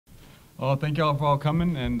Well, thank y'all for all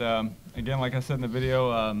coming, and again, like I said in the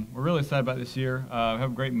video, we're really excited about this year. We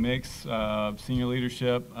have a great mix of senior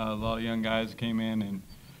leadership, a lot of young guys came in and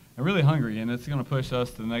really hungry, and it's going to push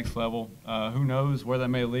us to the next level. Who knows where that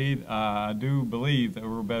may lead? I do believe that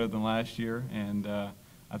we're better than last year, and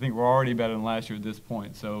I think we're already better than last year at this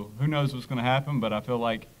point. So who knows what's going to happen, but I feel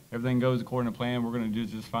like everything goes according to plan. We're going to do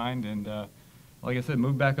just fine, and like I said,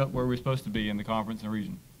 move back up where we're supposed to be in the conference and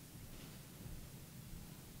region.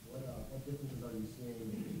 What differences are you seeing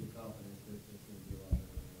in the confidence that this going to be a lot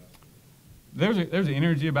better? There's an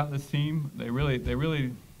energy about this team. They really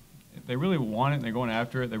want it, and they're going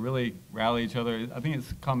after it. They really rally each other. I think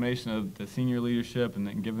it's a combination of the senior leadership and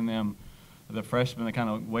then giving them the freshmen the kind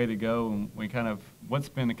of way to go, and what's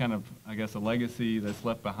been the kind of, I guess, a legacy that's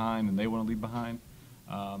left behind and they want to leave behind.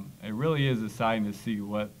 It really is exciting to see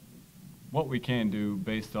what we can do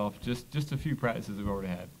based off just a few practices we've already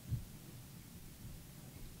had.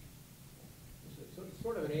 So it's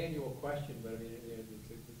sort of an annual question, but I mean,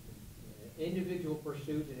 it's an individual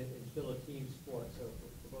pursuit and still a team sport. So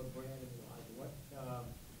for both Brandon and Elijah,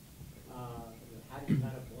 how do you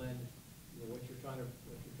kind of blend what you're trying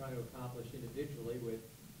to accomplish individually with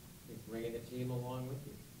bringing the team along with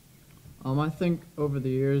you? I think over the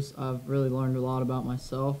years I've really learned a lot about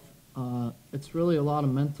myself. It's really a lot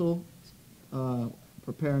of mental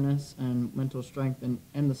preparedness and mental strength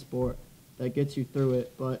in the sport that gets you through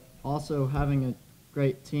it, but also having a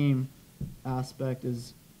great team aspect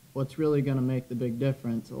is what's really going to make the big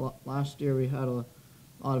difference. Last year we had a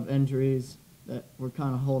lot of injuries that were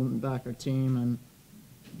kind of holding back our team, and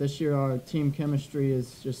this year our team chemistry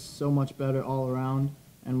is just so much better all around,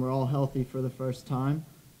 and we're all healthy for the first time.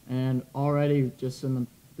 And already just in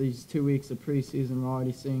these 2 weeks of preseason, we're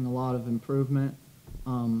already seeing a lot of improvement.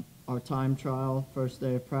 Our time trial, first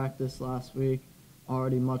day of practice last week,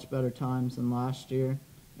 already much better times than last year.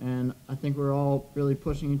 And I think we're all really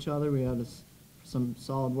pushing each other. We had some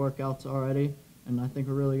solid workouts already, and I think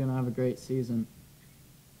we're really going to have a great season.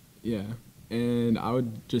 Yeah, and I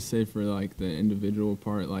would just say for like the individual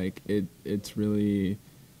part, like it's really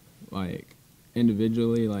like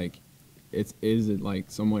individually, like it like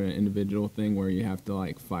somewhat an individual thing where you have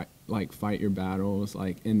to fight your battles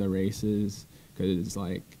like in the races, because it's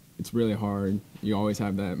like it's really hard. You always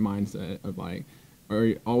have that mindset of like,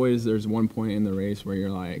 or always there's one point in the race where you're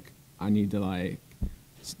like,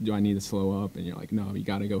 do I need to slow up? And you're like, no, you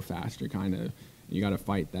got to go faster, kind of. You got to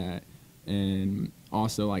fight that. And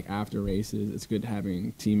also, like, after races, it's good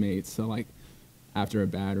having teammates. So, like, after a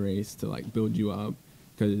bad race to, like, build you up.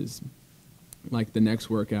 Because, like, the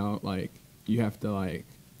next workout, like, you have to, like,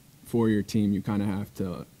 for your team, you kind of have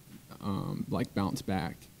to, like, bounce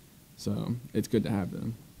back. So it's good to have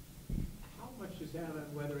them. How much does having,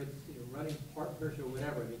 whether it's running partners or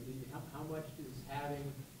whatever, I mean, how much is having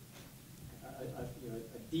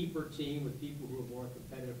a deeper team with people who are more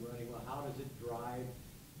competitive running, well, how does it drive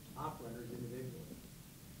top runners individually?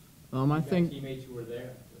 I think teammates who were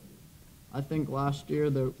there. I think last year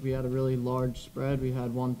that we had a really large spread. We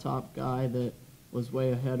had one top guy that was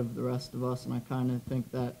way ahead of the rest of us, and I kind of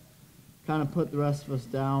think that kind of put the rest of us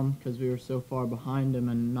down because we were so far behind him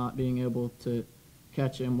and not being able to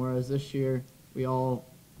catch him. Whereas this year we all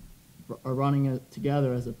are running it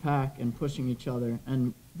together as a pack and pushing each other.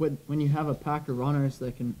 And when you have a pack of runners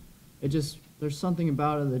that can, there's something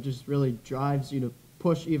about it that just really drives you to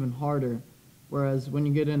push even harder. Whereas when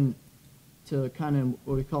you get into kind of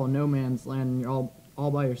what we call no man's land and you're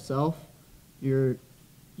all by yourself, you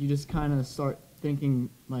just kind of start thinking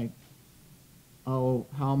like, oh,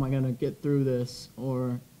 how am I going to get through this?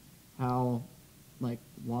 Or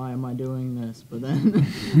why am I doing this? But then,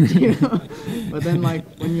 like,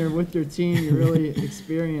 when you're with your team, you really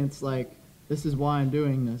experience, like, this is why I'm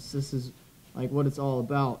doing this. This is, like, what it's all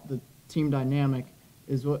about. The team dynamic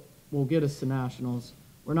is what will get us to nationals.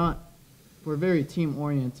 We're very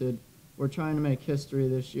team-oriented. We're trying to make history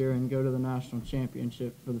this year and go to the national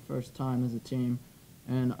championship for the first time as a team.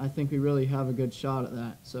 And I think we really have a good shot at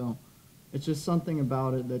that. So it's just something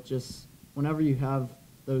about it that just, whenever you have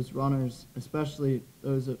those runners, especially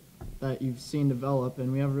those that you've seen develop,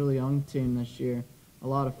 and we have a really young team this year, a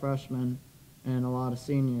lot of freshmen and a lot of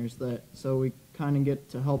seniors, so we kind of get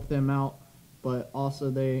to help them out, but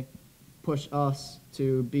also they push us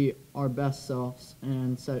to be our best selves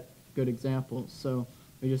and set good examples. So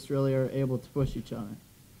we just really are able to push each other.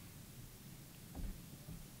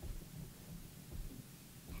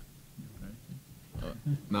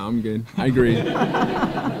 No, I'm good. I agree.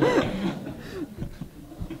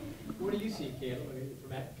 What do you see, Caleb? I mean,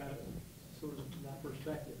 from that kind of sort of that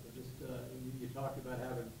perspective, just you talked about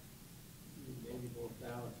having maybe more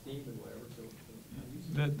balanced team and whatever. So how do you see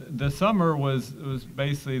The summer was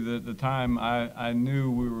basically the time I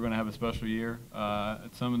knew we were going to have a special year.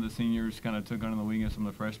 Some of the seniors kind of took under the wing of some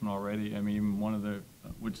of the freshmen already. I mean, even one of the,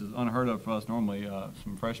 which is unheard of for us normally,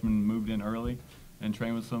 some freshmen moved in early and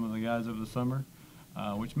trained with some of the guys over the summer,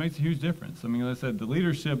 which makes a huge difference. I mean, like I said, the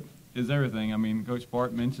leadership is everything. I mean, Coach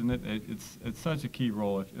Bart mentioned it. It's such a key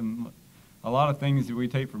role. And a lot of things that we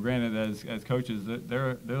take for granted as coaches,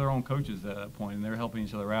 they're their own coaches at that point, and they're helping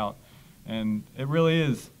each other out. And it really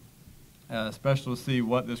is special to see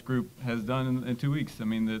what this group has done in 2 weeks. I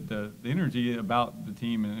mean, the energy about the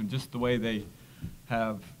team and just the way they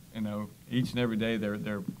have, each and every day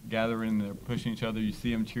they're gathering, they're pushing each other. You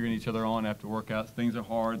see them cheering each other on after workouts. Things are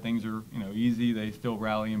hard, things are easy. They still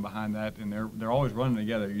rallying behind that, and they're always running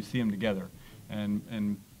together. You see them together,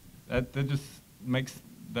 and that just makes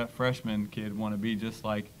that freshman kid want to be just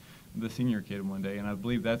like the senior kid one day. And I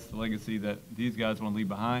believe that's the legacy that these guys want to leave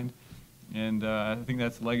behind. And I think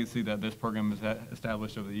that's the legacy that this program has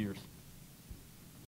established over the years.